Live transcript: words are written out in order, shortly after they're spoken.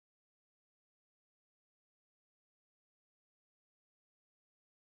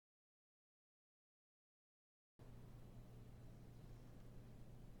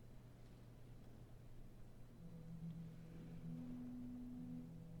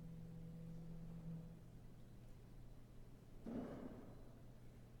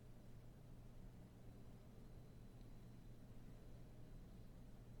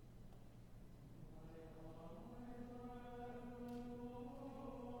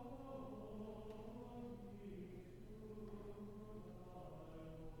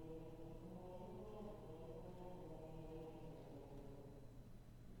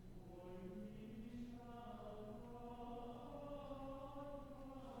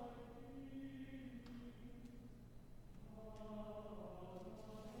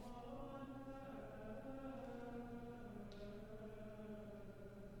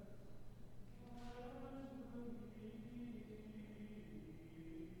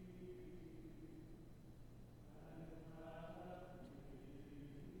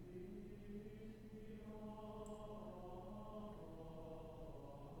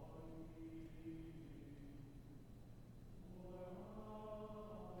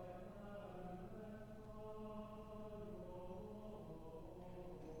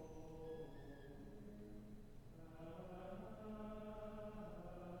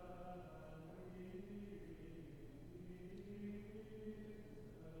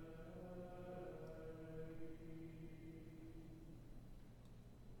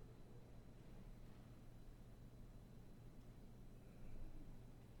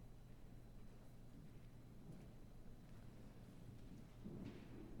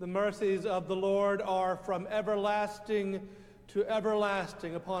The mercies of the Lord are from everlasting to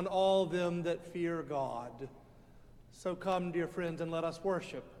everlasting upon all them that fear God. So come, dear friends, and let us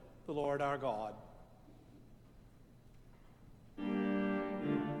worship the Lord our God.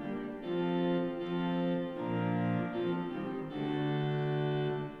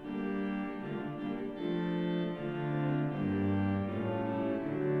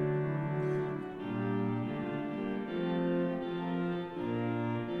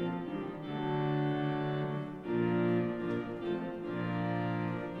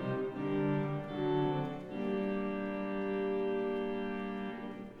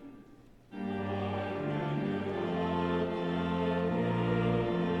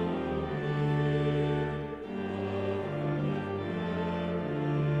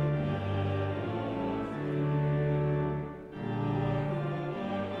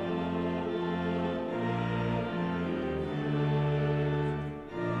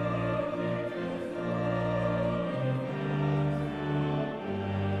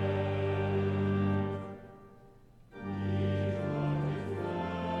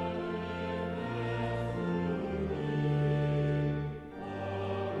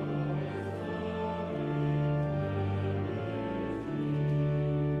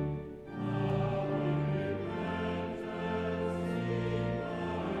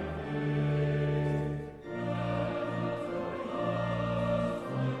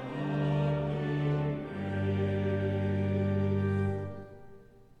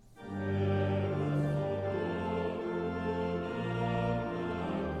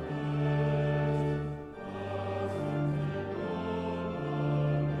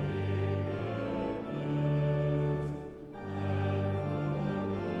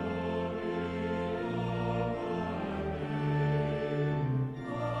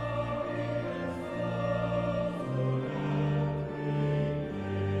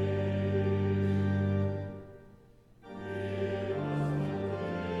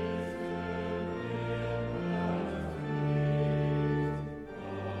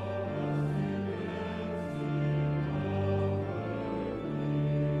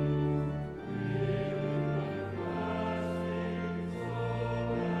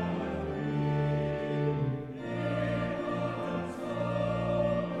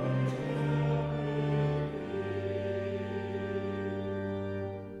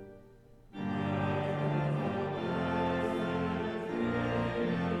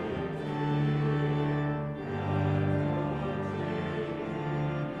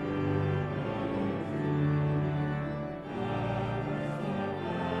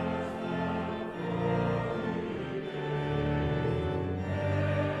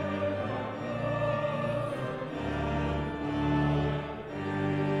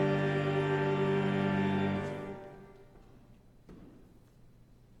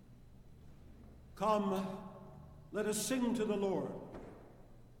 Come, let us sing to the Lord.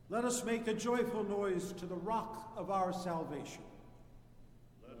 Let us make a joyful noise to the rock of our salvation.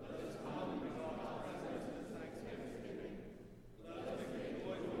 Let us come before our presence with thanksgiving. Let us make a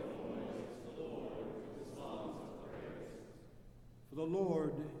joyful noise to the Lord with songs of praise. For the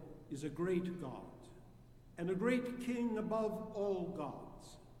Lord is a great God, and a great King above all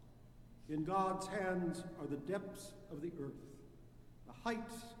gods. In God's hands are the depths of the earth. The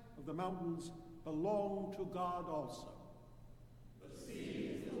heights of the mountains belong to God also. The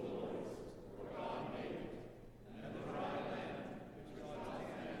sea is the Lord's, for God made it, and the dry land which God's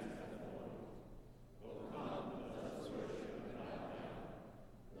hands have formed. Oh, come, let us worship and bow down.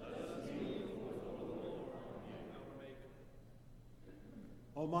 Let us kneel before the Lord, our Maker.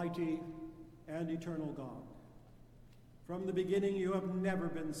 Almighty and eternal God, from the beginning you have never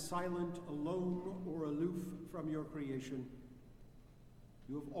been silent, alone, or aloof from your creation.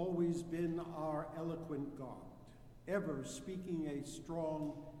 You have always been our eloquent God, ever speaking a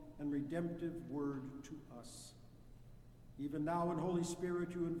strong and redemptive word to us. Even now in Holy Spirit,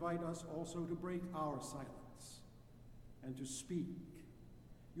 you invite us also to break our silence and to speak.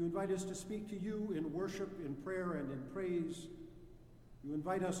 You invite us to speak to you in worship, in prayer, and in praise. You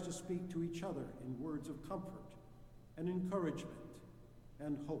invite us to speak to each other in words of comfort and encouragement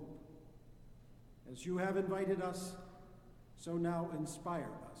and hope. As you have invited us, so now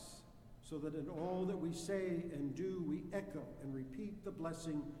inspire us, so that in all that we say and do, we echo and repeat the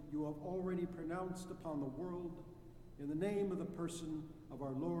blessing you have already pronounced upon the world, in the name of the person of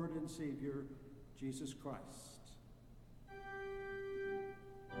our Lord and Savior, Jesus Christ.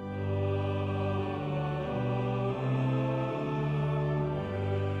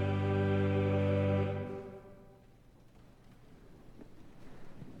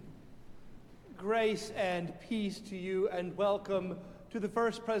 Grace and peace to you, and welcome to the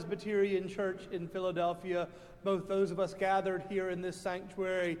First Presbyterian Church in Philadelphia, both those of us gathered here in this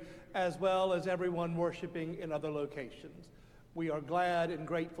sanctuary, as well as everyone worshiping in other locations. We are glad and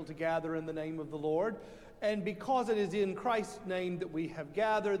grateful to gather in the name of the Lord, and because it is in Christ's name that we have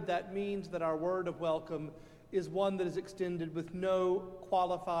gathered, that means that our word of welcome is one that is extended with no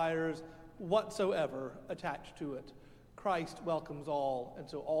qualifiers whatsoever attached to it. Christ welcomes all, and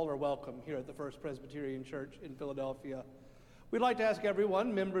so all are welcome here at the First Presbyterian Church in Philadelphia. We'd like to ask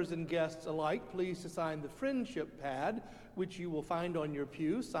everyone, members and guests alike, please to sign the friendship pad, which you will find on your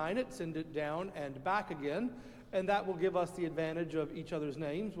pew. Sign it, send it down and back again, and that will give us the advantage of each other's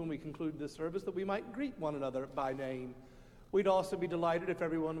names when we conclude this service, that we might greet one another by name. We'd also be delighted if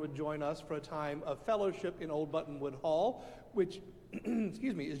everyone would join us for a time of fellowship in Old Buttonwood Hall, which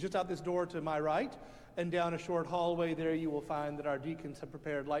is just out this door to my right, and down a short hallway there you will find that our deacons have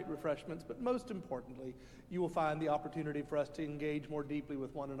prepared light refreshments, but most importantly, you will find the opportunity for us to engage more deeply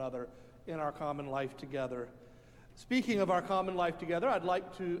with one another in our common life together. Speaking of our common life together, I'd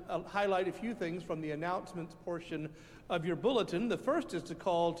like to highlight a few things from the announcements portion of your bulletin. The first is to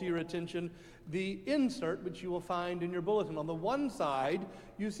call to your attention the insert which you will find in your bulletin. On the one side,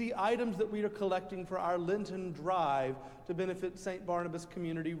 you see items that we are collecting for our Lenten drive to benefit St. Barnabas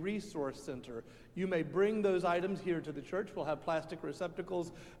Community Resource Center. You may bring those items here to the church. We'll have plastic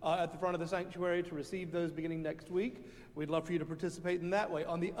receptacles at the front of the sanctuary to receive those beginning next week. We'd love for you to participate in that way.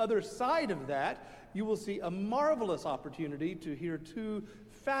 On the other side of that, you will see a marvelous opportunity to hear two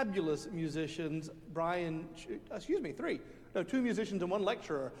fabulous musicians, two musicians and one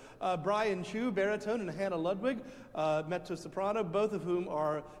lecturer, Brian Chu, baritone, and Hannah Ludwig, mezzo-soprano, both of whom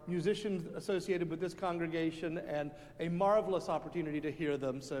are musicians associated with this congregation, and a marvelous opportunity to hear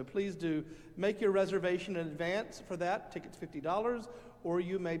them. So please do make your reservation in advance for that. Ticket's $50, or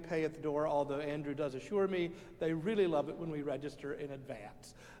you may pay at the door, although Andrew does assure me they really love it when we register in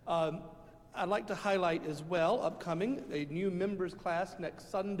advance. I'd like to highlight as well, upcoming, a new members class next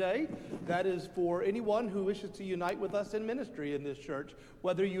Sunday. That is for anyone who wishes to unite with us in ministry in this church.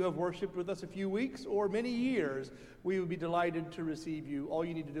 Whether you have worshiped with us a few weeks or many years, we would be delighted to receive you. All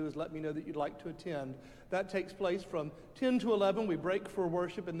you need to do is let me know that you'd like to attend. That takes place from 10 to 11. We break for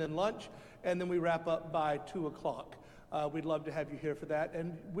worship and then lunch, and then we wrap up by 2 o'clock. We'd love to have you here for that,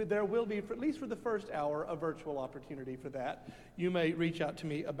 and there will be, at least for the first hour, a virtual opportunity for that. You may reach out to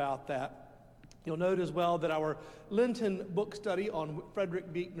me about that. You'll note as well that our Lenten book study on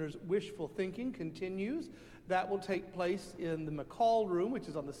Frederick Buechner's Wishful Thinking continues. That will take place in the McCall room, which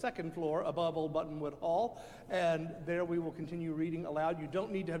is on the second floor above Old Buttonwood Hall, and there we will continue reading aloud. You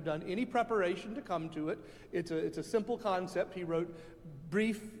don't need to have done any preparation to come to it. It's a simple concept. He wrote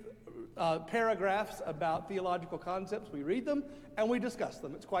brief paragraphs about theological concepts. We read them and we discuss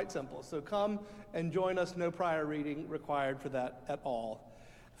them. It's quite simple. So come and join us. No prior reading required for that at all.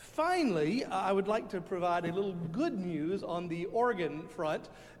 Finally, I would like to provide a little good news on the organ front.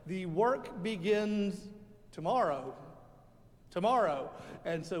 The work begins tomorrow.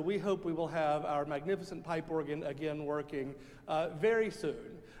 And so we hope we will have our magnificent pipe organ again working very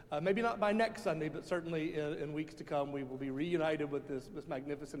soon. Maybe not by next Sunday, but certainly in weeks to come, we will be reunited with this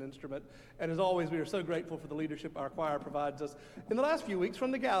magnificent instrument. And as always, we are so grateful for the leadership our choir provides us. In the last few weeks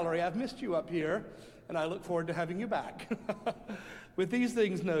from the gallery, I've missed you up here, and I look forward to having you back. With these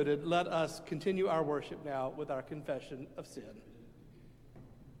things noted, let us continue our worship now with our confession of sin.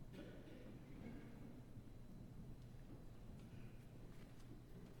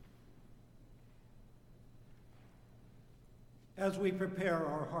 As we prepare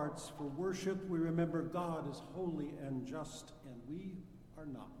our hearts for worship, we remember God is holy and just, and we are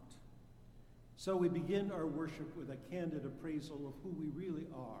not. So we begin our worship with a candid appraisal of who we really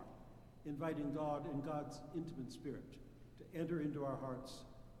are, inviting God and God's intimate spirit to enter into our hearts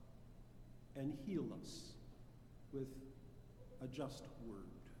and heal us with a just word.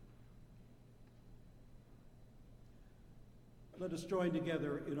 Let us join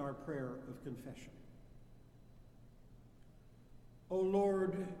together in our prayer of confession. O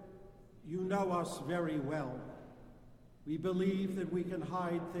Lord, you know us very well. We believe that we can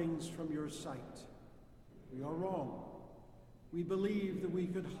hide things from your sight. We are wrong. We believe that we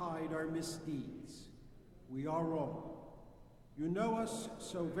could hide our misdeeds. We are wrong. You know us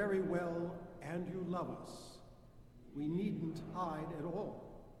so very well, and you love us. We needn't hide at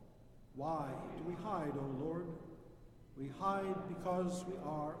all. Why do we hide, O Lord? We hide because we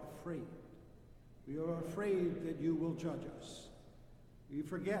are afraid. We are afraid that you will judge us. We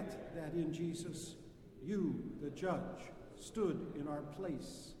forget that in Jesus, you, the judge, stood in our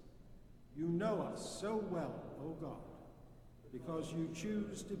place. You know us so well, O God, because you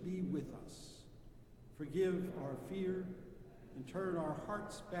choose to be with us. Forgive our fear, and turn our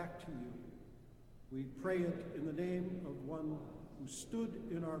hearts back to you. We pray it in the name of one who stood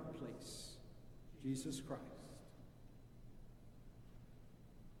in our place, Jesus Christ.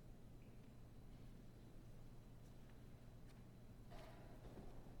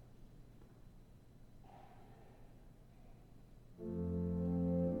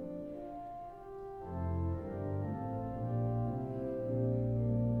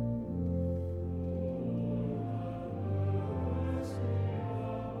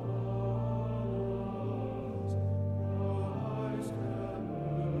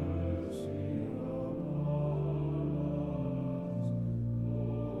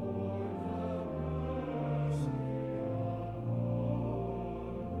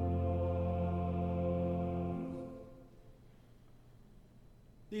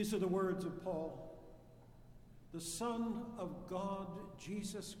 These are the words of Paul. The Son of God,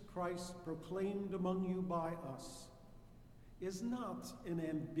 Jesus Christ, proclaimed among you by us, is not an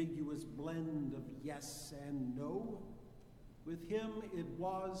ambiguous blend of yes and no. With him it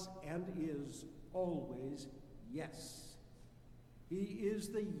was and is always yes. He is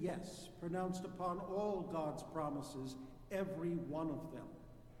the yes pronounced upon all God's promises, every one of them.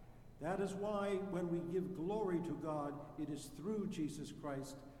 That is why when we give glory to God, it is through Jesus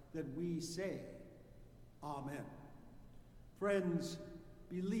Christ that we say, Amen. Friends,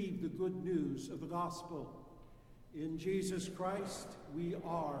 believe the good news of the gospel. In Jesus Christ, we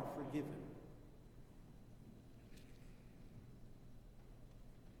are forgiven.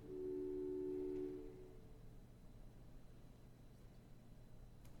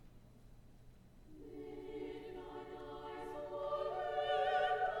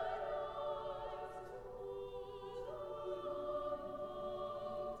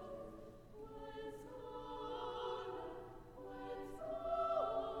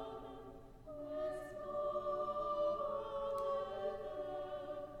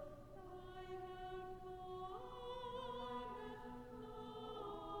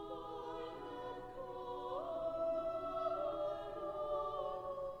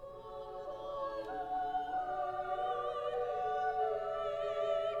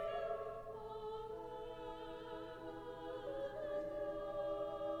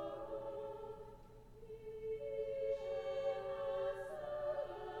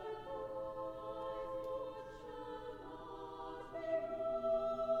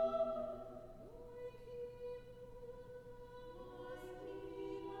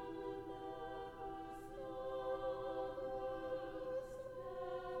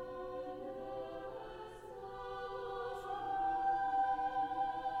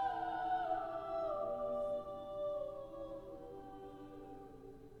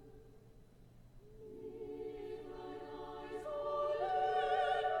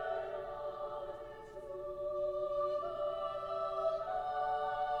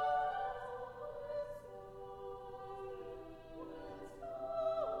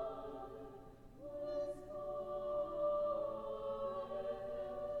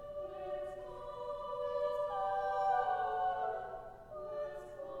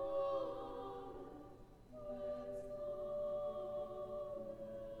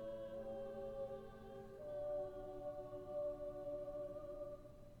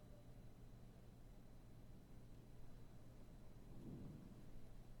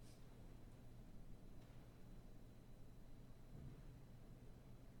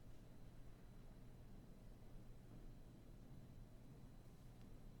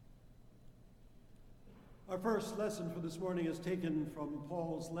 Our first lesson for this morning is taken from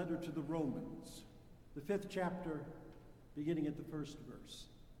Paul's letter to the Romans, the 5th chapter, beginning at the first verse.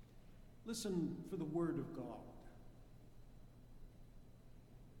 Listen for the word of God.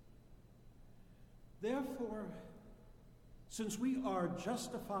 Therefore, since we are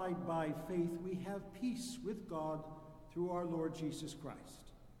justified by faith, we have peace with God through our Lord Jesus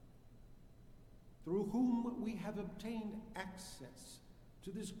Christ, through whom we have obtained access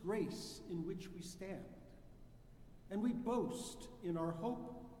to this grace in which we stand. And we boast in our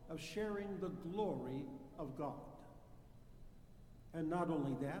hope of sharing the glory of God. And not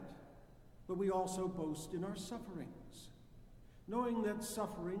only that, but we also boast in our sufferings, knowing that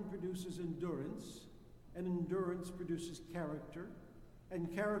suffering produces endurance, and endurance produces character,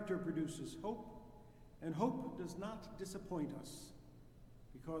 and character produces hope, and hope does not disappoint us,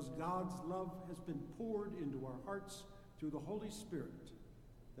 because God's love has been poured into our hearts through the Holy Spirit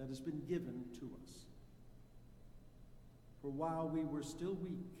that has been given to us. For while we were still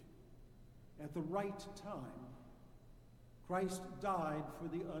weak, at the right time, Christ died for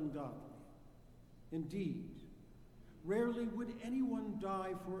the ungodly. Indeed, rarely would anyone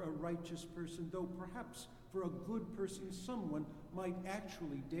die for a righteous person, though perhaps for a good person, someone might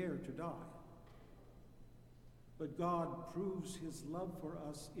actually dare to die. But God proves his love for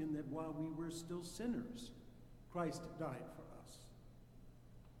us in that while we were still sinners, Christ died for us.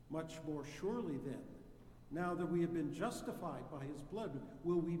 Much more surely then, now that we have been justified by his blood,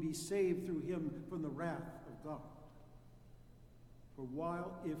 will we be saved through him from the wrath of God. For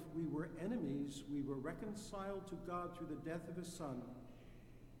while if we were enemies, we were reconciled to God through the death of his Son,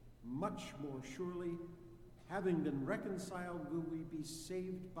 much more surely, having been reconciled, will we be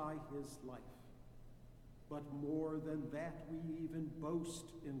saved by his life. But more than that, we even boast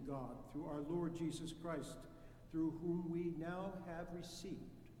in God through our Lord Jesus Christ, through whom we now have received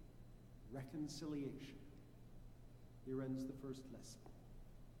reconciliation. Here ends the first lesson.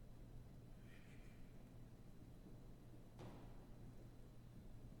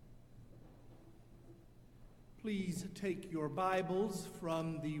 Please take your Bibles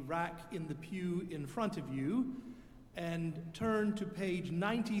from the rack in the pew in front of you and turn to page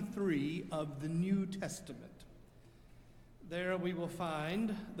 93 of the New Testament. There we will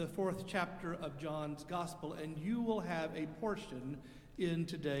find the 4th chapter of John's Gospel, and you will have a portion in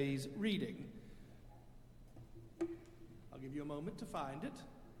today's reading. I'll give you a moment to find it.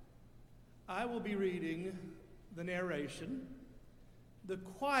 I will be reading the narration. The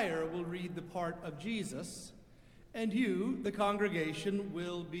choir will read the part of Jesus, and you, the congregation,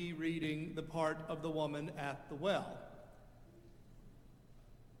 will be reading the part of the woman at the well.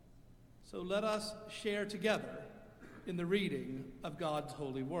 So let us share together in the reading of God's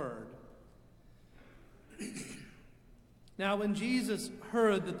holy word. Now, when Jesus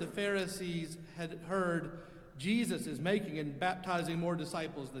heard that the Pharisees had heard Jesus is making and baptizing more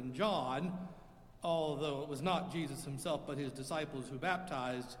disciples than John, although it was not Jesus himself but his disciples who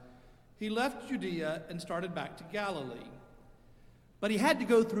baptized, he left Judea and started back to Galilee. But he had to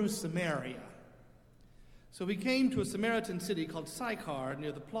go through Samaria. So he came to a Samaritan city called Sychar,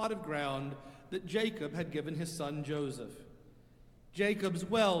 near the plot of ground that Jacob had given his son Joseph. Jacob's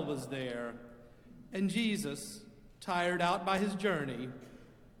well was there, and Jesus, tired out by his journey,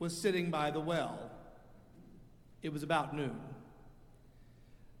 was sitting by the well. It was about noon.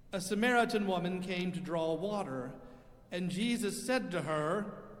 A Samaritan woman came to draw water, and Jesus said to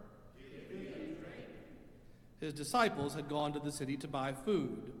her, "Give me a drink." His disciples had gone to the city to buy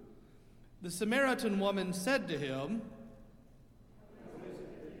food. The Samaritan woman said to him,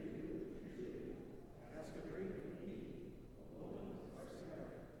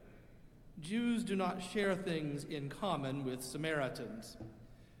 Jews do not share things in common with Samaritans.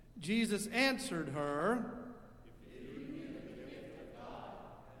 Jesus answered her, "If you knew the gift of God,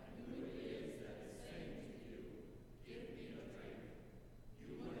 and who it is that is saying to you, 'Give me a drink,'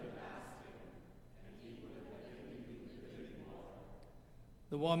 you would have asked him, and he would have given you living water."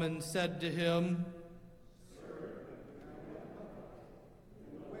 The woman said to him, "Sir,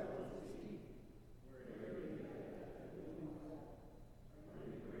 the well is deep. Wherever you have that living water, are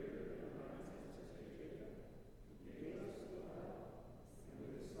you greater than our ancestor Jacob, who gave us the well, and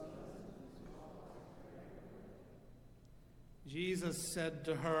with his sons and his daughters?" Jesus said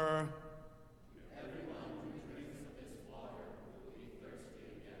to her, "Everyone who drinks of this water will be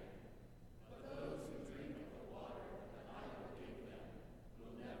thirsty again, but those who drink of the water that I will give them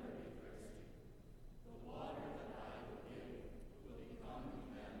will never be thirsty. The water that I will give will become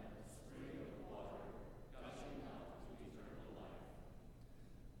in them a spring of water gushing out to eternal life."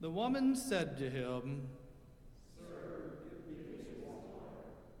 The woman said to him, "Sir, give me this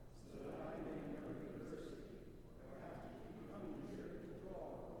water, so that I may never be thirsty, or have to keep coming here to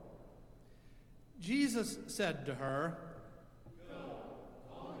draw water." Jesus said to her, "Go,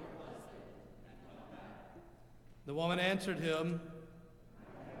 call your husband, and come back." The woman answered him,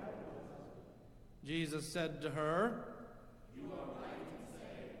 "I have no husband." Jesus said to her, "You are right in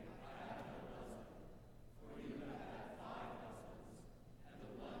saying, 'I have no husband,' for you have had 5 husbands, and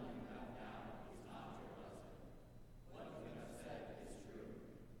the one you have now is not your husband. What you have said is true."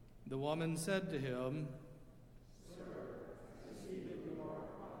 The woman said to him, "Sir, I see that you are a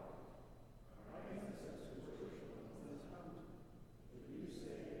prophet. Our ancestors worshipped on this mountain, but you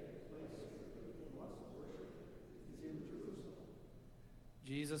say the place where people must worship is in Jerusalem."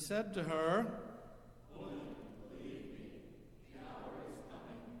 Jesus said to her, "Woman, believe me, the hour is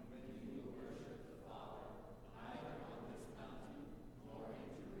coming when you will worship the Father, neither on this mountain nor in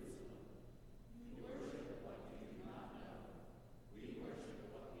Jerusalem. You worship what you do not know. We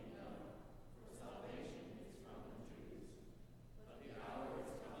worship what we know, for salvation is from the Jews. But the hour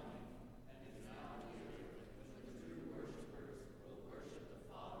is coming, and is now here, when the true worshipers will worship the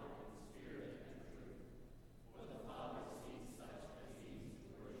Father in spirit and truth. For the Father seeks such as these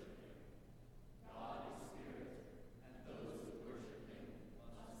to worship him.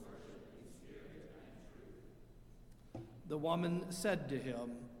 The woman said to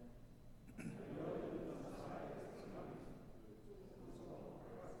him,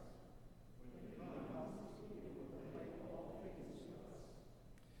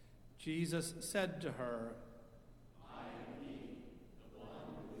 Jesus said to her, I am he, the one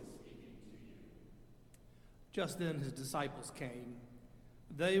who is speaking to you. Just then his disciples came.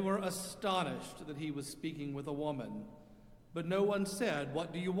 They were astonished that he was speaking with a woman. But no one said,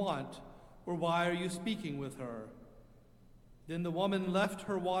 What do you want? Or why are you speaking with her? Then the woman left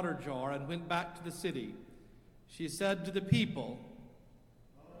her water jar and went back to the city. She said to the people,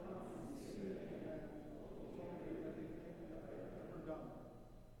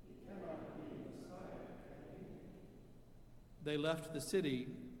 They left the city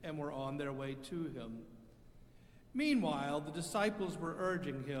and were on their way to him. Meanwhile, the disciples were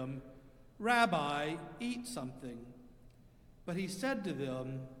urging him, Rabbi, eat something. But he said to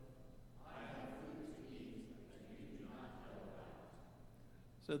them, I have food to eat that you do not know about.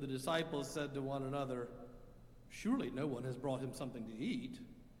 So the disciples said to one another, Surely no one has brought him something to eat.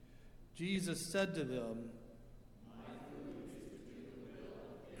 Jesus said to them, My food is to do the will of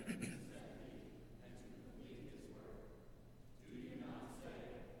him who sent me and to complete his work. Do you not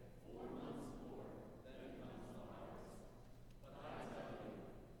say, 4 months more, then comes the harvest? But I tell you,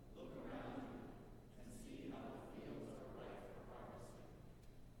 look around you and see how the fields are ripe for harvesting.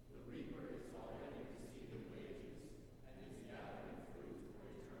 The reaper is already receiving wages and is gathering fruit for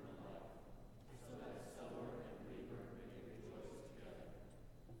eternal life, so that sower and reaper may rejoice together.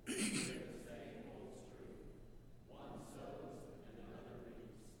 Here the saying holds true: one sows and another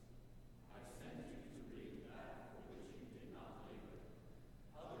reaps. I sent you to reap that for which you did not labor.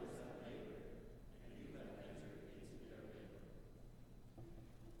 Others have labored, and you have entered into their labor.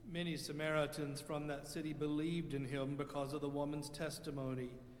 Many Samaritans from that city believed in him because of the woman's testimony.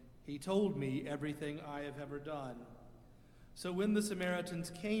 He told me everything I have ever done. So when the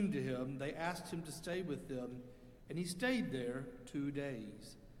Samaritans came to him, they asked him to stay with them, and he stayed there 2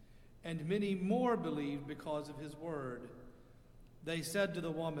 days. And many more believed because of his word. They said to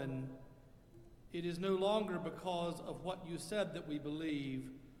the woman, It is no longer because of what you said that we believe,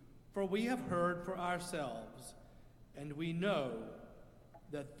 for we have heard for ourselves, and we know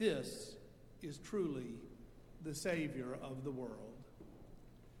that this is truly the Savior of the world.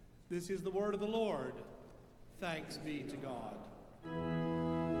 This is the word of the Lord. Thanks be to God.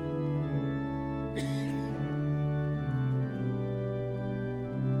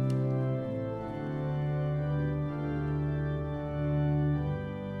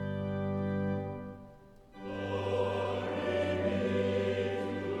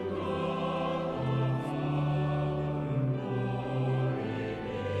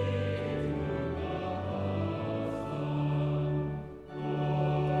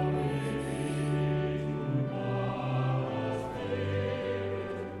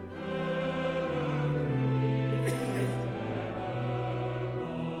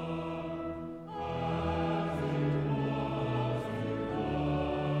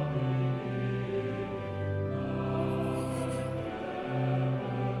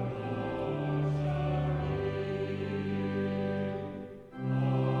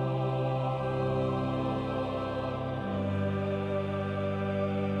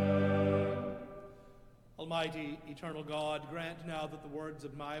 Almighty, eternal God, grant now that the words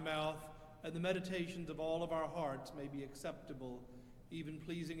of my mouth and the meditations of all of our hearts may be acceptable, even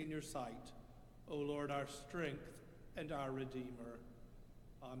pleasing in your sight, O Lord, our strength and our Redeemer.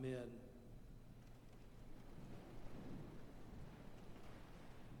 Amen.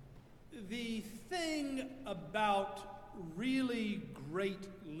 The thing about really great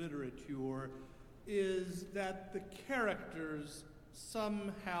literature is that the characters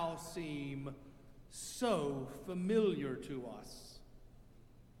somehow seem so familiar to us.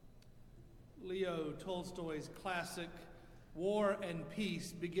 Leo Tolstoy's classic War and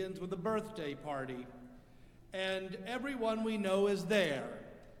Peace begins with a birthday party, and everyone we know is there.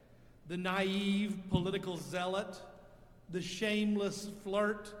 The naive political zealot, the shameless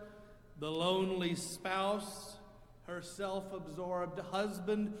flirt, the lonely spouse, her self-absorbed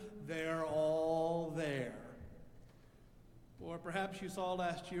husband, they're all there. Or perhaps you saw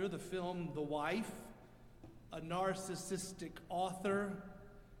last year the film The Wife, a narcissistic author,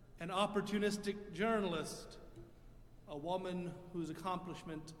 an opportunistic journalist, a woman whose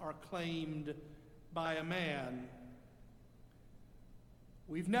accomplishments are claimed by a man.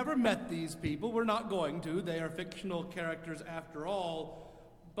 We've never met these people. We're not going to. They are fictional characters after all,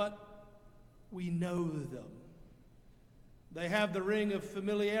 but we know them. They have the ring of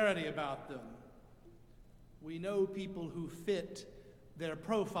familiarity about them. We know people who fit their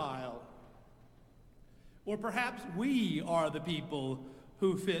profile. Or perhaps we are the people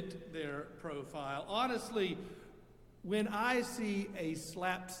who fit their profile. Honestly, when I see a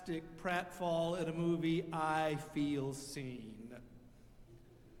slapstick pratfall in a movie, I feel seen.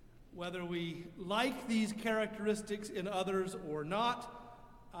 Whether we like these characteristics in others or not,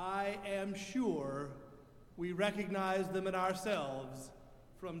 I am sure we recognize them in ourselves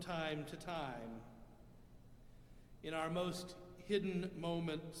from time to time. In our most hidden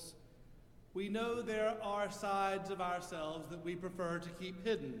moments, we know there are sides of ourselves that we prefer to keep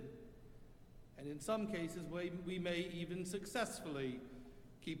hidden. And in some cases, we may even successfully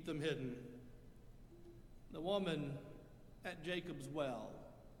keep them hidden. The woman at Jacob's well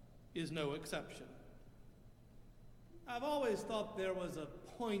is no exception. I've always thought there was a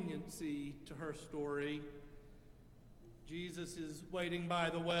poignancy to her story. Jesus is waiting by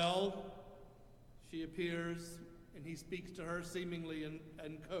the well. She appears, and he speaks to her seemingly in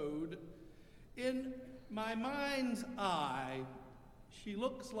code. In my mind's eye, she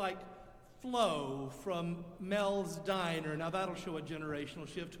looks like Flo from Mel's Diner. Now that'll show a generational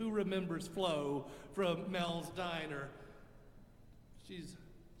shift. Who remembers Flo from Mel's Diner? She's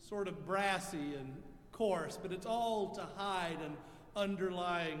sort of brassy and coarse, but it's all to hide an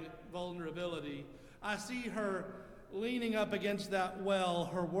underlying vulnerability. I see her leaning up against that well,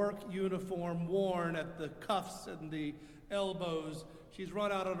 her work uniform worn at the cuffs and the elbows. She's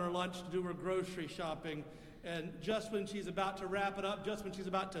run out on her lunch to do her grocery shopping, and just when she's about to wrap it up, just when she's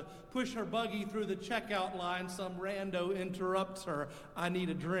about to push her buggy through the checkout line, some rando interrupts her. "I need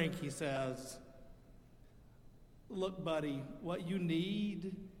a drink," he says. "Look, buddy, what you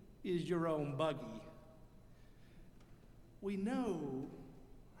need is your own buggy." We know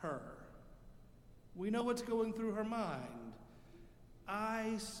her. We know what's going through her mind.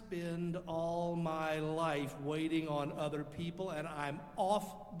 I spend all my life waiting on other people, and I'm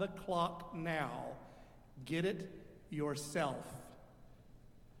off the clock now. Get it yourself.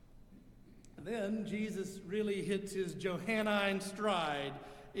 Then Jesus really hits his Johannine stride,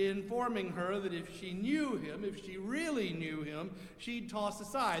 informing her that if she knew him, if she really knew him, she'd toss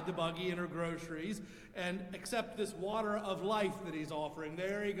aside the buggy and her groceries and accept this water of life that he's offering.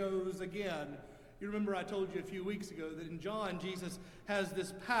 There he goes again. You remember I told you a few weeks ago that in John, Jesus has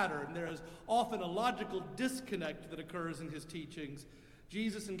this pattern. There is often a logical disconnect that occurs in his teachings.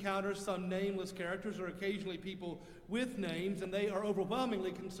 Jesus encounters some nameless characters, or occasionally people with names, and they are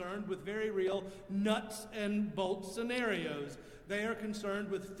overwhelmingly concerned with very real nuts and bolts scenarios. They are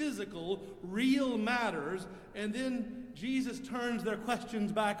concerned with physical, real matters, and then Jesus turns their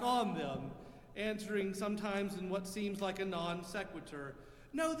questions back on them, answering sometimes in what seems like a non sequitur.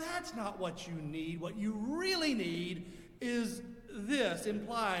 No, that's not what you need. What you really need is this,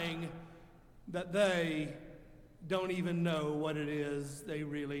 implying that they don't even know what it is they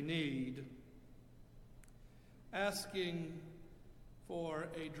really need. Asking for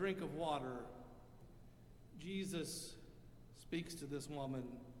a drink of water, Jesus speaks to this woman,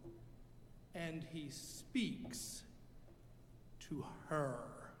 and he speaks to her.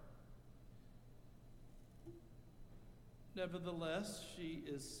 Nevertheless, she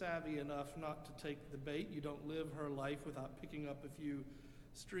is savvy enough not to take the bait. You don't live her life without picking up a few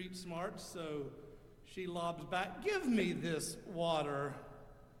street smarts, so she lobs back, "Give me this water.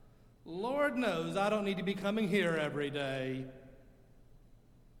 Lord knows I don't need to be coming here every day."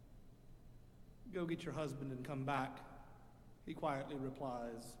 "Go get your husband and come back," he quietly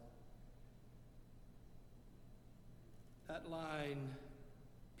replies. That line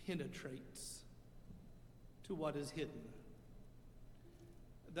penetrates to what is hidden.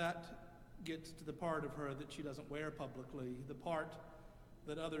 That gets to the part of her that she doesn't wear publicly, the part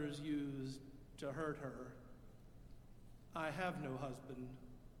that others use to hurt her. "I have no husband,"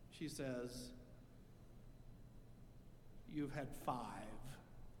 she says. "You've had 5.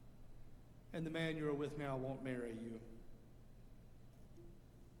 And the man you are with now won't marry you."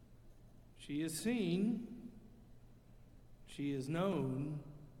 She is seen. She is known.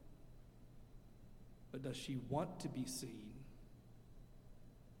 But does she want to be seen?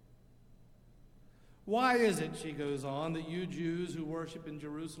 "Why is it," she goes on, "that you Jews who worship in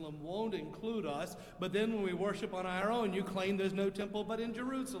Jerusalem won't include us, but then when we worship on our own, you claim there's no temple but in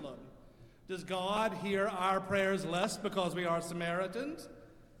Jerusalem? Does God hear our prayers less because we are Samaritans?"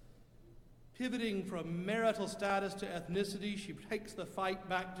 Pivoting from marital status to ethnicity, she takes the fight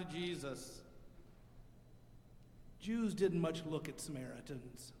back to Jesus. Jews didn't much look at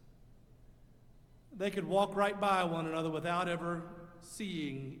Samaritans. They could walk right by one another without ever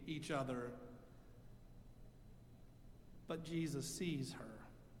seeing each other. But Jesus sees her.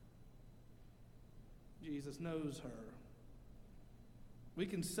 Jesus knows her. we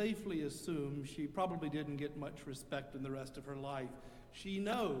can safely assume she probably didn't get much respect in the rest of her life. She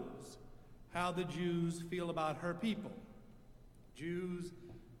knows how the Jews feel about her people. Jews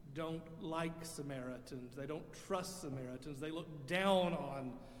don't like Samaritans. They don't trust Samaritans. They look down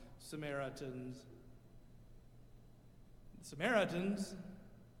on Samaritans. The Samaritans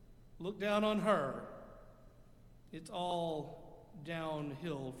look down on her. It's all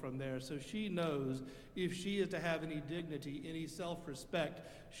downhill from there. So she knows if she is to have any dignity, any self-respect,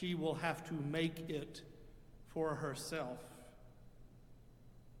 she will have to make it for herself.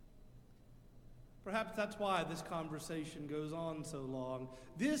 Perhaps that's why this conversation goes on so long.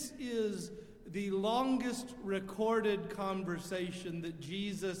 This is the longest recorded conversation that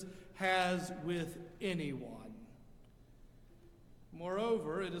Jesus has with anyone.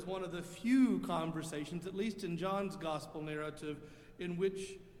 Moreover, it is one of the few conversations, at least in John's gospel narrative, in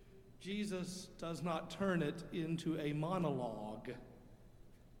which Jesus does not turn it into a monologue.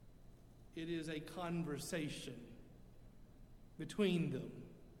 It is a conversation between them,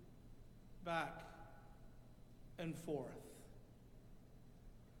 back and forth.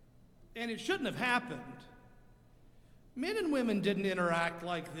 And it shouldn't have happened. Men and women didn't interact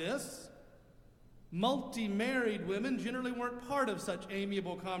like this. Multi-married women generally weren't part of such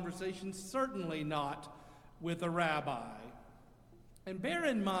amiable conversations, certainly not with a rabbi. And bear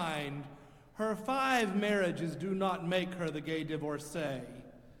in mind, her 5 marriages do not make her the gay divorcee.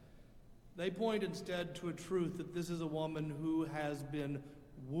 They point instead to a truth that this is a woman who has been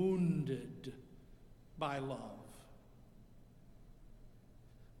wounded by love.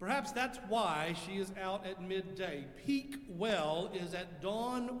 Perhaps that's why she is out at midday. Peak well is at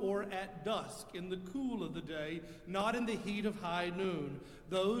dawn or at dusk, in the cool of the day, not in the heat of high noon.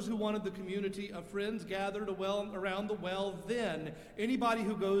 Those who wanted the community of friends gathered around the well then. Anybody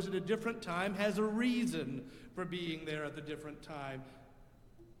who goes at a different time has a reason for being there at the different time.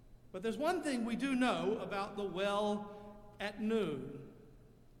 But there's one thing we do know about the well at noon.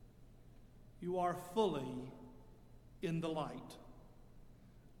 You are fully in the light.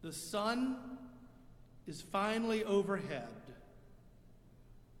 The sun is finally overhead.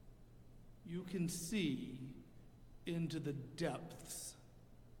 You can see into the depths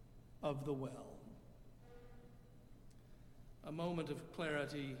of the well. A moment of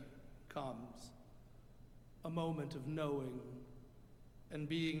clarity comes, a moment of knowing and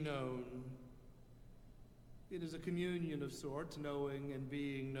being known. It is a communion of sorts, knowing and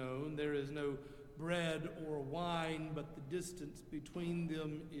being known. There is no bread or wine, but the distance between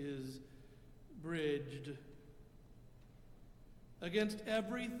them is bridged. Against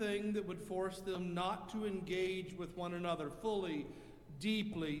everything that would force them not to engage with one another fully,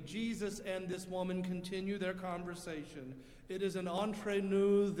 deeply, Jesus and this woman continue their conversation. It is an entre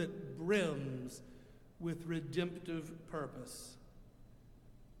nous that brims with redemptive purpose.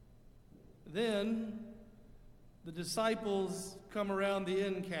 Then the disciples come around the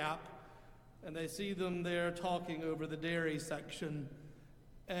end cap, and they see them there talking over the dairy section,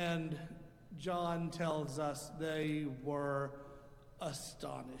 and John tells us they were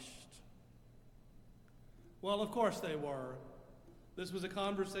astonished. Well, of course they were. This was a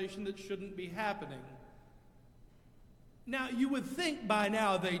conversation that shouldn't be happening. Now, you would think by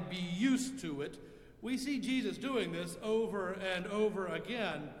now they'd be used to it. We see Jesus doing this over and over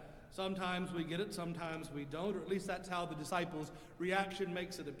again. Sometimes we get it, sometimes we don't, or at least that's how the disciples' reaction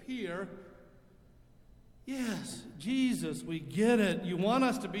makes it appear. Yes, Jesus, we get it. You want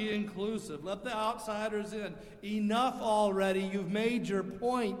us to be inclusive. Let the outsiders in. Enough already. You've made your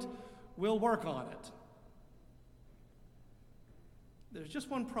point. We'll work on it. There's just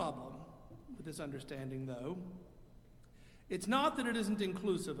one problem with this understanding, though. It's not that it isn't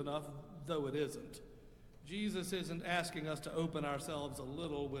inclusive enough, though it isn't. Jesus isn't asking us to open ourselves a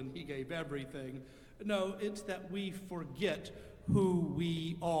little when he gave everything. No, it's that we forget who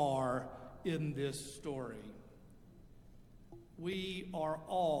we are in this story. We are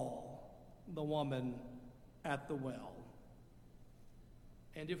all the woman at the well.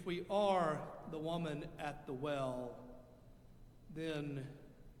 And if we are the woman at the well, then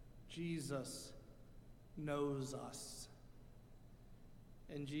Jesus knows us.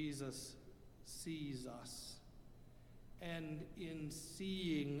 And Jesus sees us. And in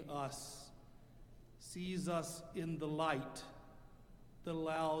seeing us, sees us in the light that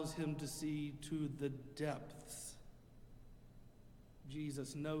allows him to see to the depths.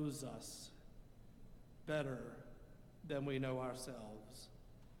 Jesus knows us better than we know ourselves.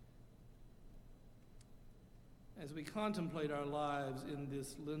 As we contemplate our lives in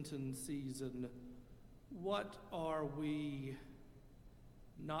this Lenten season, what are we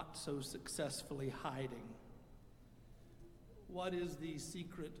not so successfully hiding? What is the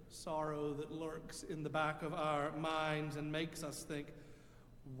secret sorrow that lurks in the back of our minds and makes us think,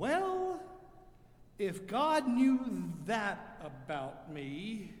 well, if God knew that about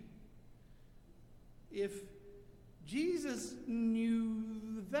me, if Jesus knew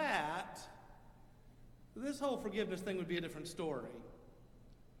that, this whole forgiveness thing would be a different story.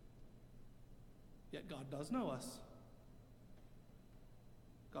 Yet God does know us.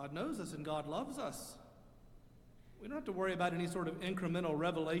 God knows us and God loves us. We don't have to worry about any sort of incremental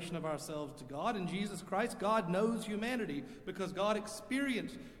revelation of ourselves to God. In Jesus Christ, God knows humanity because God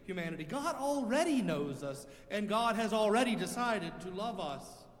experienced humanity. God already knows us, and God has already decided to love us.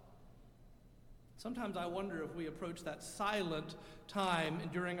 Sometimes I wonder if we approach that silent time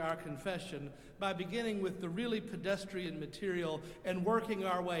during our confession by beginning with the really pedestrian material and working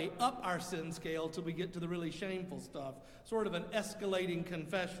our way up our sin scale till we get to the really shameful stuff, sort of an escalating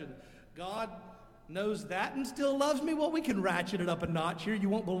confession. God knows that and still loves me? Well, we can ratchet it up a notch here. You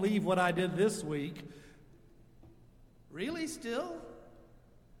won't believe what I did this week. Really, still?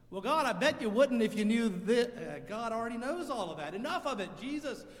 Well, God, I bet you wouldn't if you knew that. God already knows all of that. Enough of it.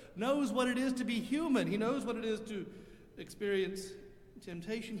 Jesus knows what it is to be human. He knows what it is to experience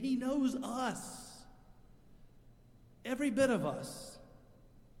temptation. He knows us. Every bit of us.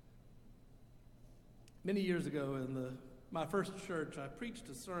 Many years ago in my first church, I preached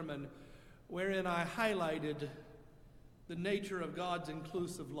a sermon wherein I highlighted the nature of God's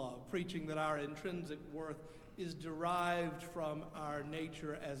inclusive love, preaching that our intrinsic worth is derived from our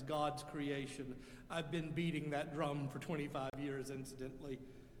nature as God's creation. I've been beating that drum for 25 years, incidentally.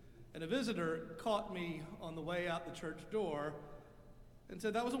 And a visitor caught me on the way out the church door and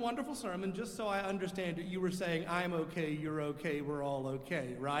said, "That was a wonderful sermon. Just so I understand it, you were saying, I'm okay, you're okay, we're all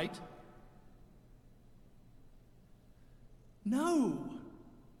okay, right?" No.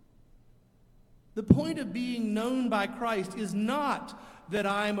 The point of being known by Christ is not that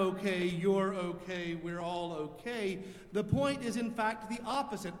I'm okay, you're okay, we're all okay. The point is, in fact, the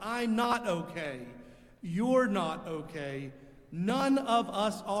opposite. I'm not okay. You're not okay. None of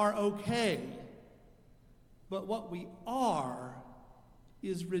us are okay. But what we are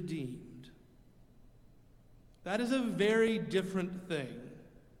is redeemed. That is a very different thing.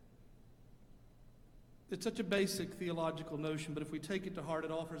 It's such a basic theological notion, but if we take it to heart,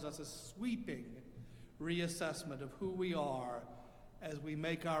 it offers us a sweeping reassessment of who we are as we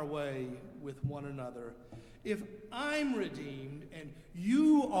make our way with one another. If I'm redeemed and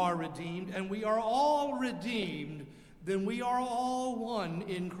you are redeemed and we are all redeemed, then we are all one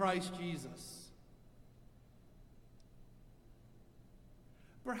in Christ Jesus.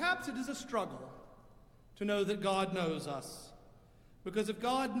 Perhaps it is a struggle to know that God knows us. Because if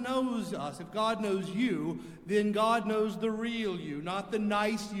God knows us, if God knows you, then God knows the real you, not the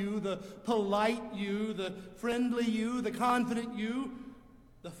nice you, the polite you, the friendly you, the confident you,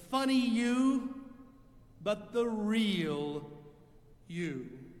 the funny you, but the real you.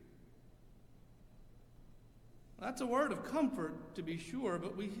 That's a word of comfort, to be sure,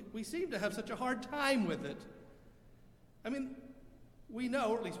 but we seem to have such a hard time with it. I mean, we know,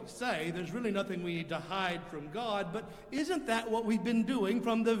 or at least we say, there's really nothing we need to hide from God, but isn't that what we've been doing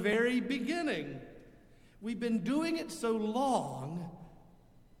from the very beginning? We've been doing it so long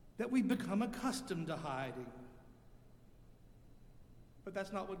that we've become accustomed to hiding. But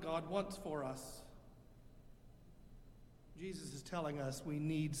that's not what God wants for us. Jesus is telling us we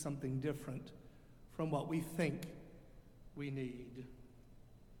need something different from what we think we need.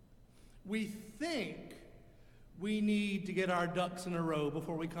 We think we need to get our ducks in a row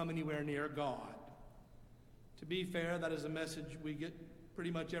before we come anywhere near God. To be fair, that is a message we get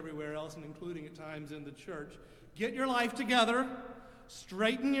pretty much everywhere else, and including at times in the church. Get your life together.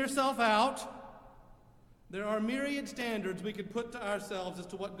 Straighten yourself out. There are myriad standards we could put to ourselves as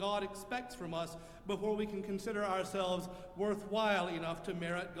to what God expects from us before we can consider ourselves worthwhile enough to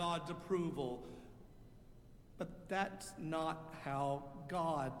merit God's approval. But that's not how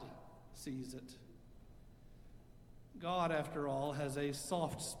God sees it. God, after all, has a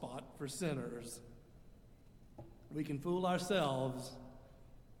soft spot for sinners. We can fool ourselves,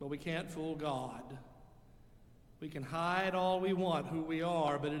 but we can't fool God. We can hide all we want who we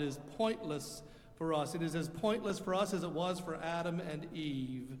are, but it is pointless for us. It is as pointless for us as it was for Adam and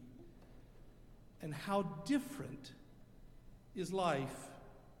Eve. And how different is life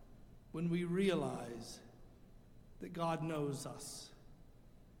when we realize that God knows us.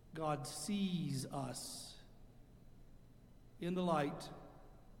 God sees us in the light,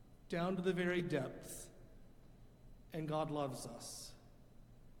 down to the very depths, and God loves us.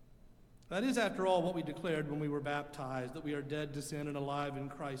 That is, after all, what we declared when we were baptized, that we are dead to sin and alive in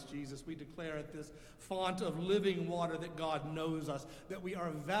Christ Jesus. We declare at this font of living water that God knows us, that we are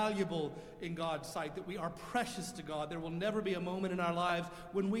valuable in God's sight, that we are precious to God. There will never be a moment in our lives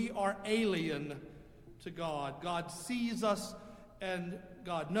when we are alien to God. God sees us, and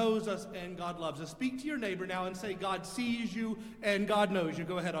God knows us, and God loves us. Speak to your neighbor now and say, God sees you, and God knows you.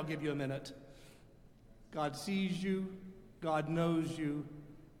 Go ahead, I'll give you a minute. God sees you, God knows you,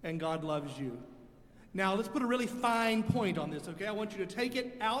 and God loves you. Now, let's put a really fine point on this, okay? I want you to take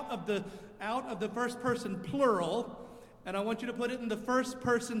it out of the first person plural, and I want you to put it in the first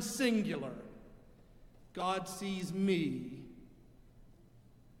person singular. God sees me.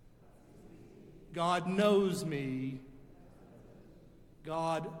 God knows me.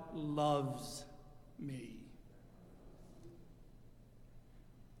 God loves me.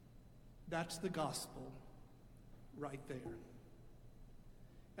 That's the gospel right there.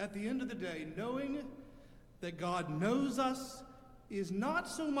 At the end of the day, knowing that God knows us is not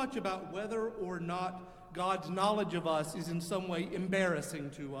so much about whether or not God's knowledge of us is in some way embarrassing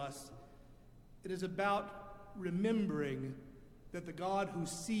to us. It is about remembering that the God who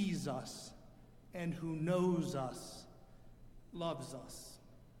sees us and who knows us loves us.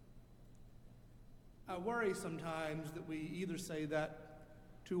 I worry sometimes that we either say that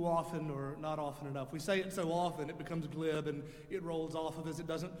too often or not often enough. We say it so often it becomes glib and it rolls off of us. It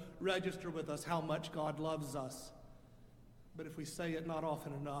doesn't register with us how much God loves us. But if we say it not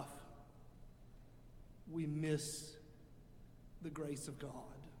often enough, we miss the grace of God.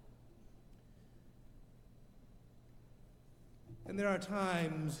 And there are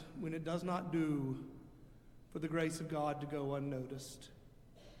times when it does not do for the grace of God to go unnoticed.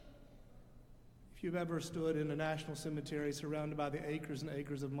 If you've ever stood in a national cemetery surrounded by the acres and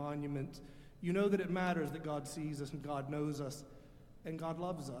acres of monuments, you know that it matters that God sees us and God knows us and God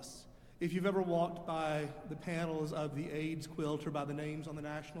loves us. If you've ever walked by the panels of the AIDS quilt or by the names on the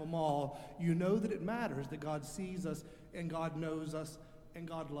National Mall, you know that it matters that God sees us and God knows us and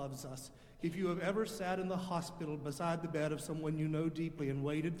God loves us. If you have ever sat in the hospital beside the bed of someone you know deeply and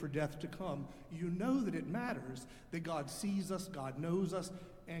waited for death to come, you know that it matters that God sees us, God knows us,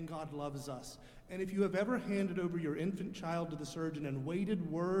 and God loves us. And if you have ever handed over your infant child to the surgeon and waited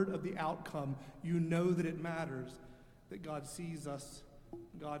word of the outcome, you know that it matters that God sees us,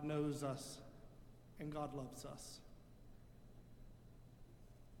 God knows us, and God loves us.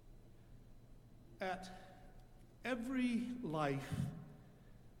 At every life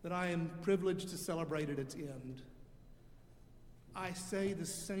that I am privileged to celebrate at its end, I say the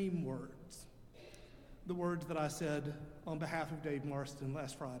same words, the words that I said on behalf of Dave Marston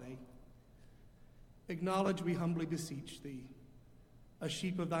last Friday. Acknowledge, we humbly beseech thee, a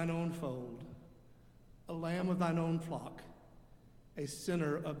sheep of thine own fold, a lamb of thine own flock, a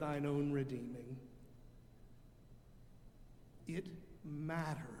sinner of thine own redeeming. It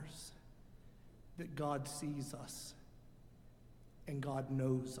matters that God sees us, and God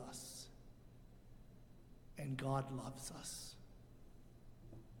knows us, and God loves us.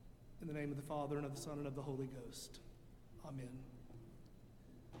 In the name of the Father, and of the Son, and of the Holy Ghost. Amen.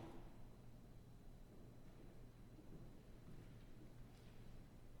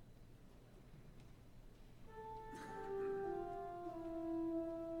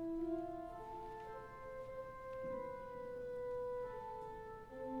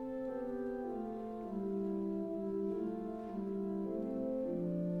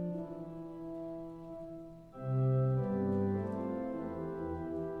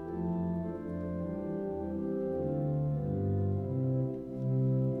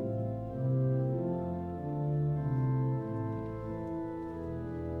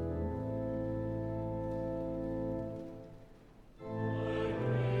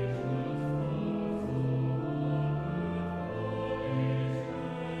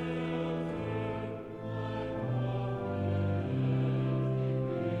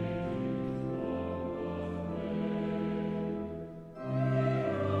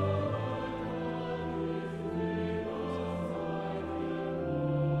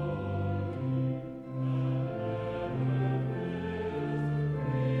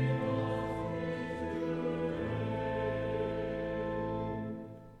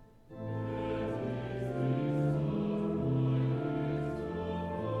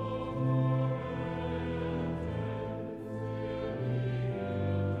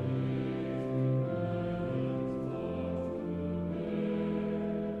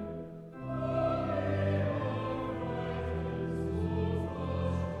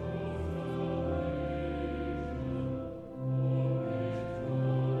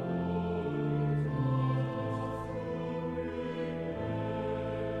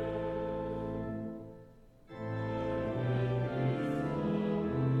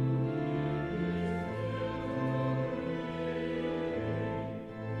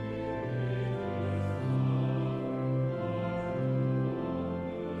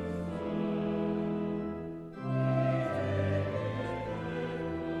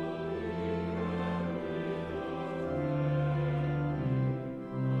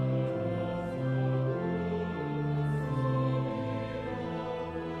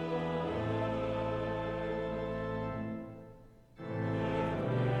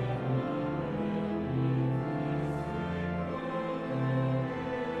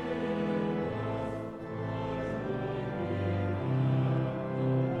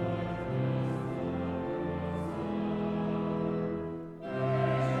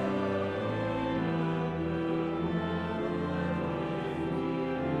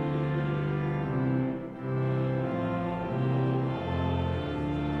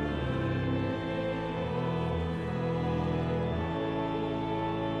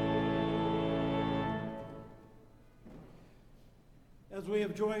 As we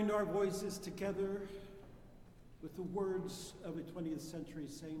have joined our voices together with the words of a 20th century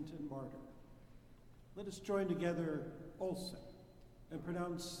saint and martyr, let us join together also and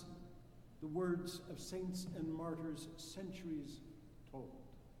pronounce the words of saints and martyrs centuries told.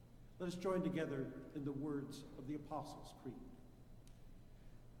 Let us join together in the words of the Apostles' Creed.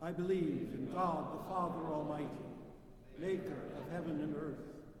 I believe in God the Father Almighty, maker of heaven and earth,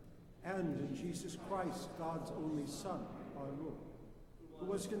 and in Jesus Christ, God's only Son, our Lord, who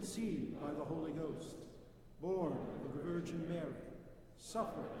was conceived by the Holy Ghost, born of the Virgin Mary,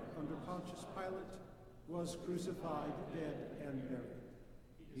 suffered under Pontius Pilate, was crucified, dead, and buried.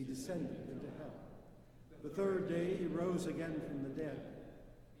 He descended into hell. The third day he rose again from the dead.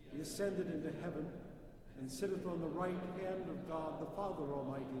 He ascended into heaven and sitteth on the right hand of God the Father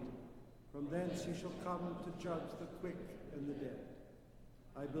Almighty. From thence he shall come to judge the quick and the dead.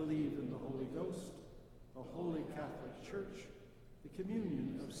 I believe in the Holy Ghost, the Holy Catholic Church, the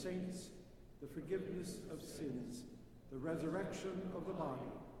communion of saints, the forgiveness of sins, the resurrection of the body,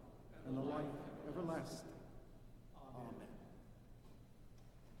 and the life everlasting. Amen.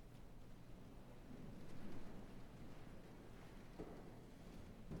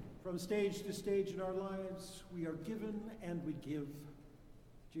 From stage to stage in our lives, we are given and we give.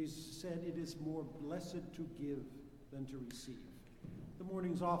 Jesus said, it is more blessed to give than to receive. The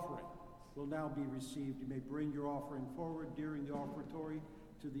morning's offering will now be received. You may bring your offering forward during the offertory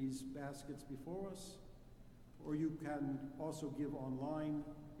to these baskets before us, or you can also give online.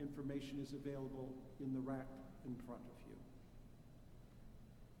 Information is available in the rack in front of you.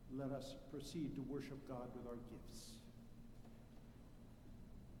 Let us proceed to worship God with our gifts.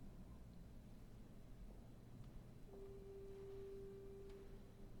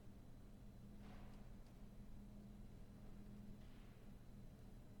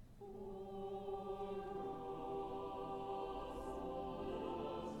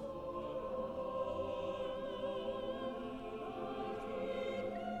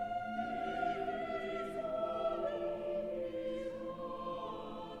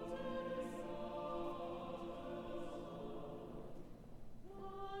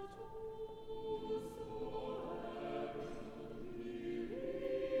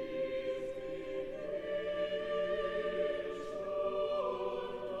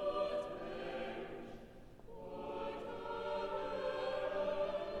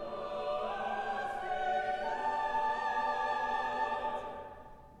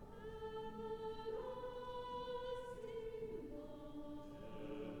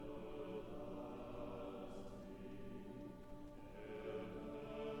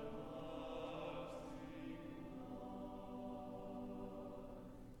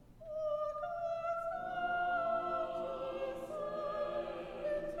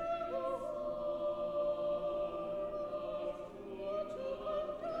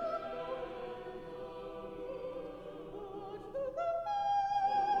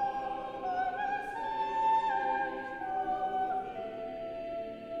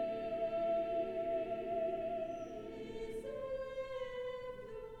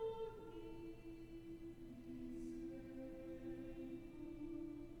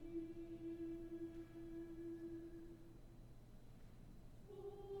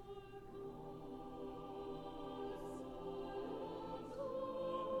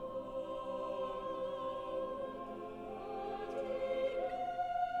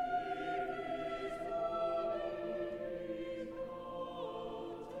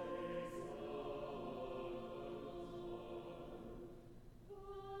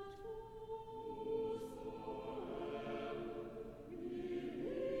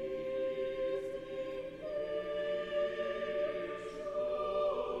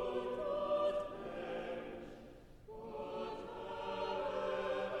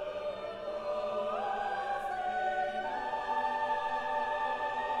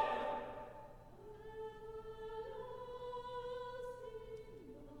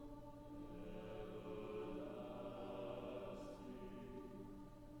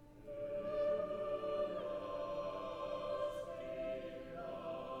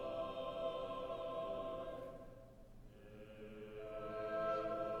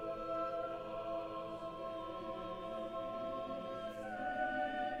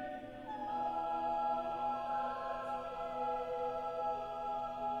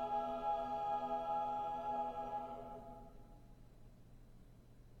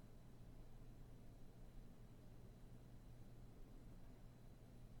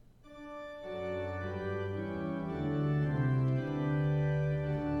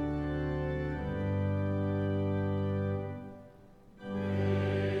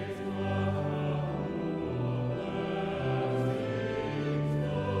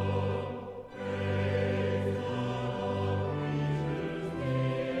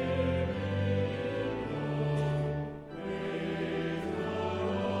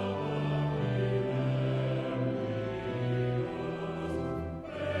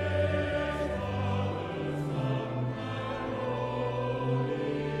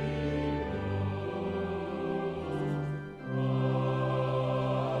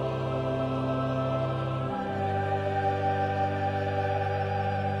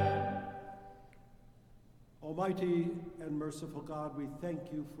 Almighty and merciful God, we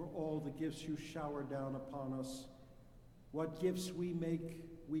thank you for all the gifts you shower down upon us. What gifts we make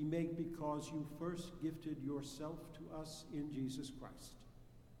because you first gifted yourself to us in Jesus Christ.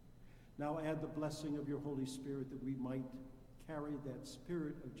 Now add the blessing of your Holy Spirit that we might carry that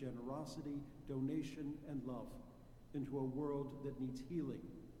spirit of generosity, donation, and love into a world that needs healing,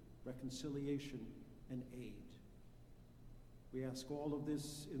 reconciliation, and aid. We ask all of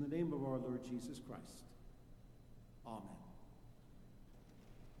this in the name of our Lord Jesus Christ. Amen.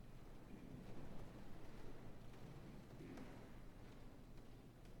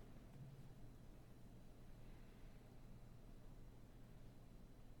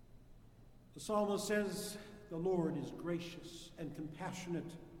 The psalmist says, "The Lord is gracious and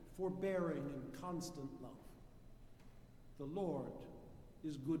compassionate, forbearing and constant love. The Lord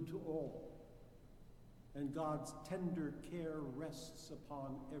is good to all, and God's tender care rests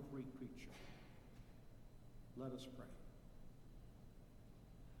upon every creature." Let us pray.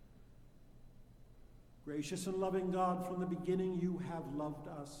 Gracious and loving God, from the beginning you have loved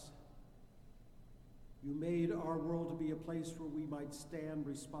us. You made our world to be a place where we might stand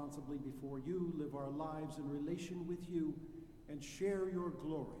responsibly before you, live our lives in relation with you, and share your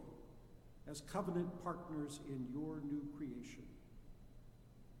glory as covenant partners in your new creation.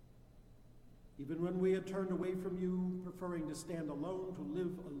 Even when we had turned away from you, preferring to stand alone, to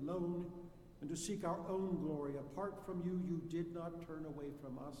live alone, and to seek our own glory apart from you, you did not turn away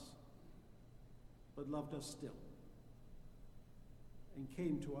from us, but loved us still, and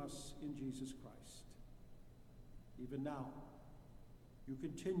came to us in Jesus Christ. Even now, you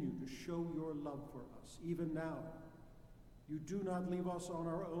continue to show your love for us. Even now, you do not leave us on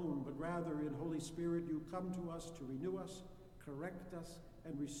our own, but rather in Holy Spirit you come to us to renew us, correct us,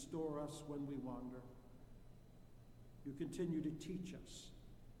 and restore us when we wander. You continue to teach us,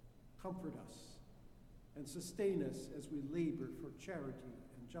 comfort us, and sustain us as we labor for charity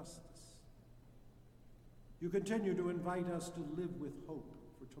and justice. You continue to invite us to live with hope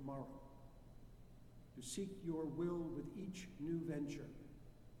for tomorrow, to seek your will with each new venture,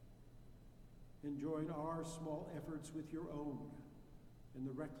 and join our small efforts with your own in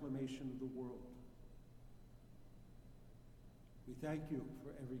the reclamation of the world. We thank you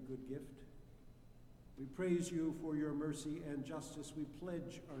for every good gift. We praise you for your mercy and justice. We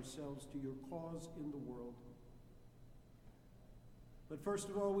pledge ourselves to your cause in the world. But first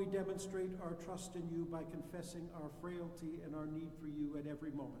of all, we demonstrate our trust in you by confessing our frailty and our need for you at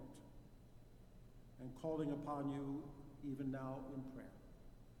every moment, and calling upon you even now in prayer.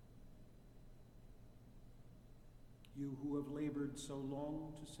 You who have labored so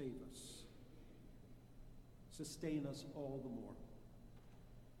long to save us, sustain us all the more.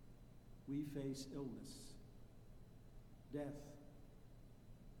 We face illness, death,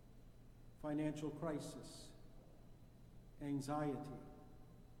 financial crisis, anxiety,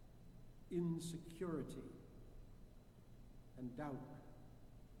 insecurity, and doubt.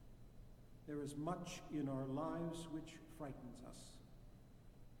 There is much in our lives which frightens us.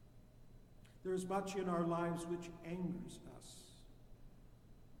 There is much in our lives which angers us.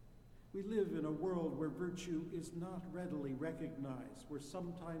 We live in a world where virtue is not readily recognized, where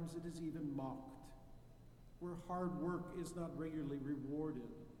sometimes it is even mocked, where hard work is not regularly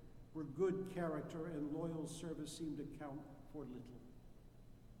rewarded, where good character and loyal service seem to count for little.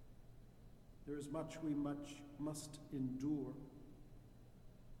 There is much we must endure,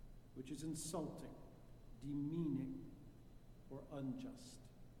 which is insulting, demeaning, or unjust.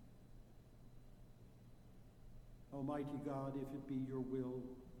 Almighty God, if it be your will,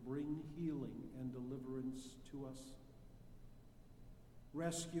 bring healing and deliverance to us.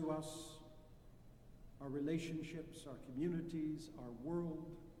 Rescue us, our relationships, our communities, our world.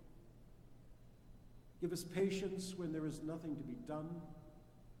 Give us patience when there is nothing to be done.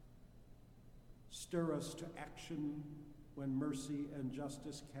 Stir us to action when mercy and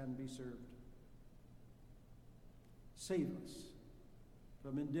justice can be served. Save us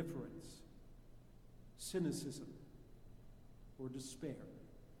from indifference, cynicism, or despair.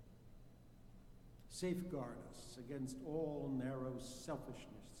 Safeguard us against all narrow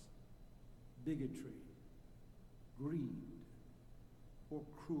selfishness, bigotry, greed, or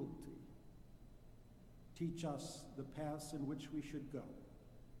cruelty. Teach us the paths in which we should go,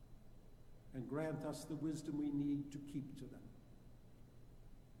 and grant us the wisdom we need to keep to them.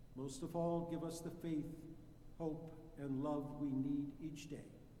 Most of all, give us the faith, hope, and love we need each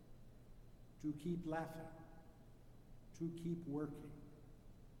day to keep laughing, to keep working,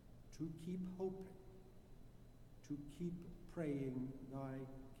 to keep hoping, to keep praying thy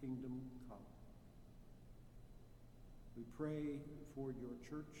kingdom come. We pray for your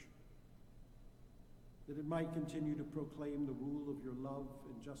church, that it might continue to proclaim the rule of your love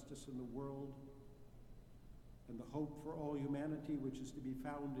and justice in the world, and the hope for all humanity which is to be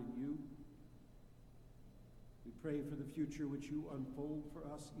found in you. We pray for the future which you unfold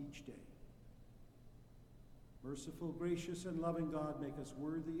for us each day. Merciful, gracious, and loving God, make us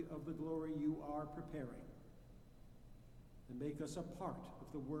worthy of the glory you are preparing, and make us a part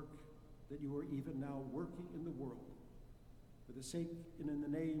of the work that you are even now working in the world. For the sake and in the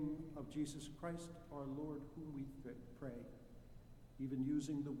name of Jesus Christ, our Lord, whom we pray, even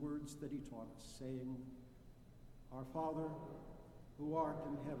using the words that he taught us, saying, Our Father, who art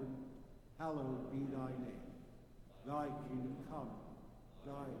in heaven, hallowed be thy name. Thy kingdom come,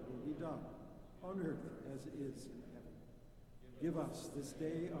 thy will be done, on earth as it is in heaven. Give us this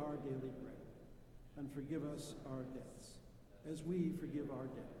day our daily bread, and forgive us our debts, as we forgive our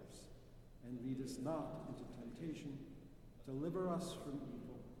debtors. And lead us not into temptation, deliver us from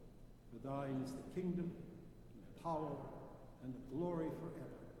evil. For thine is the kingdom, and the power, and the glory forever.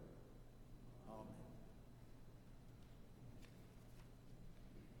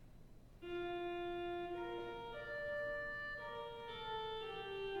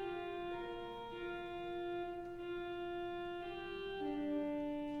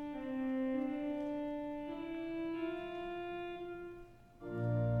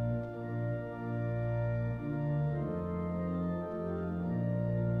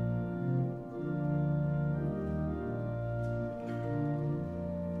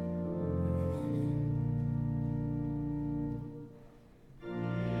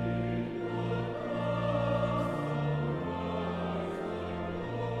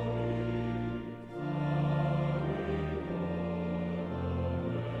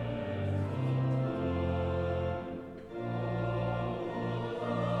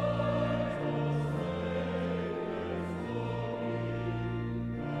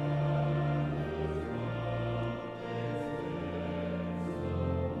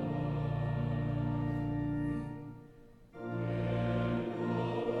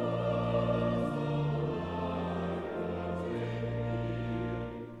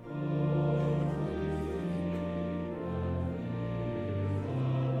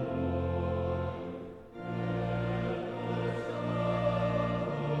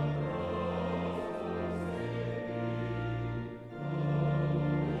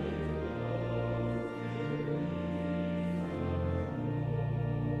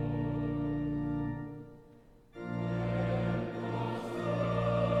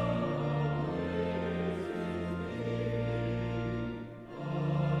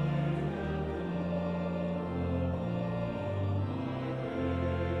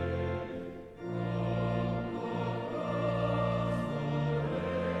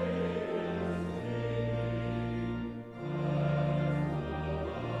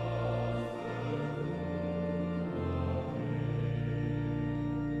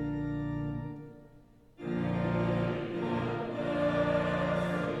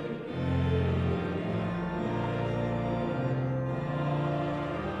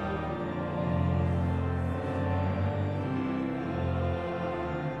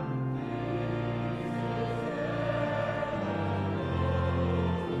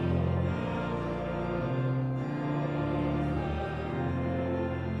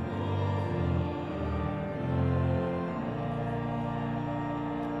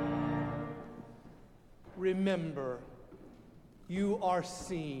 Remember, you are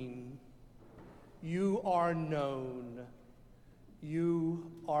seen, you are known,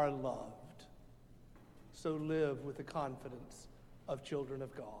 you are loved. So live with the confidence of children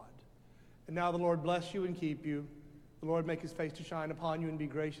of God. And now the Lord bless you and keep you. The Lord make his face to shine upon you and be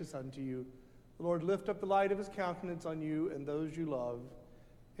gracious unto you. The Lord lift up the light of his countenance on you and those you love,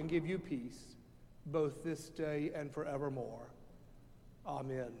 and give you peace, both this day and forevermore.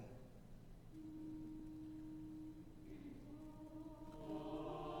 Amen.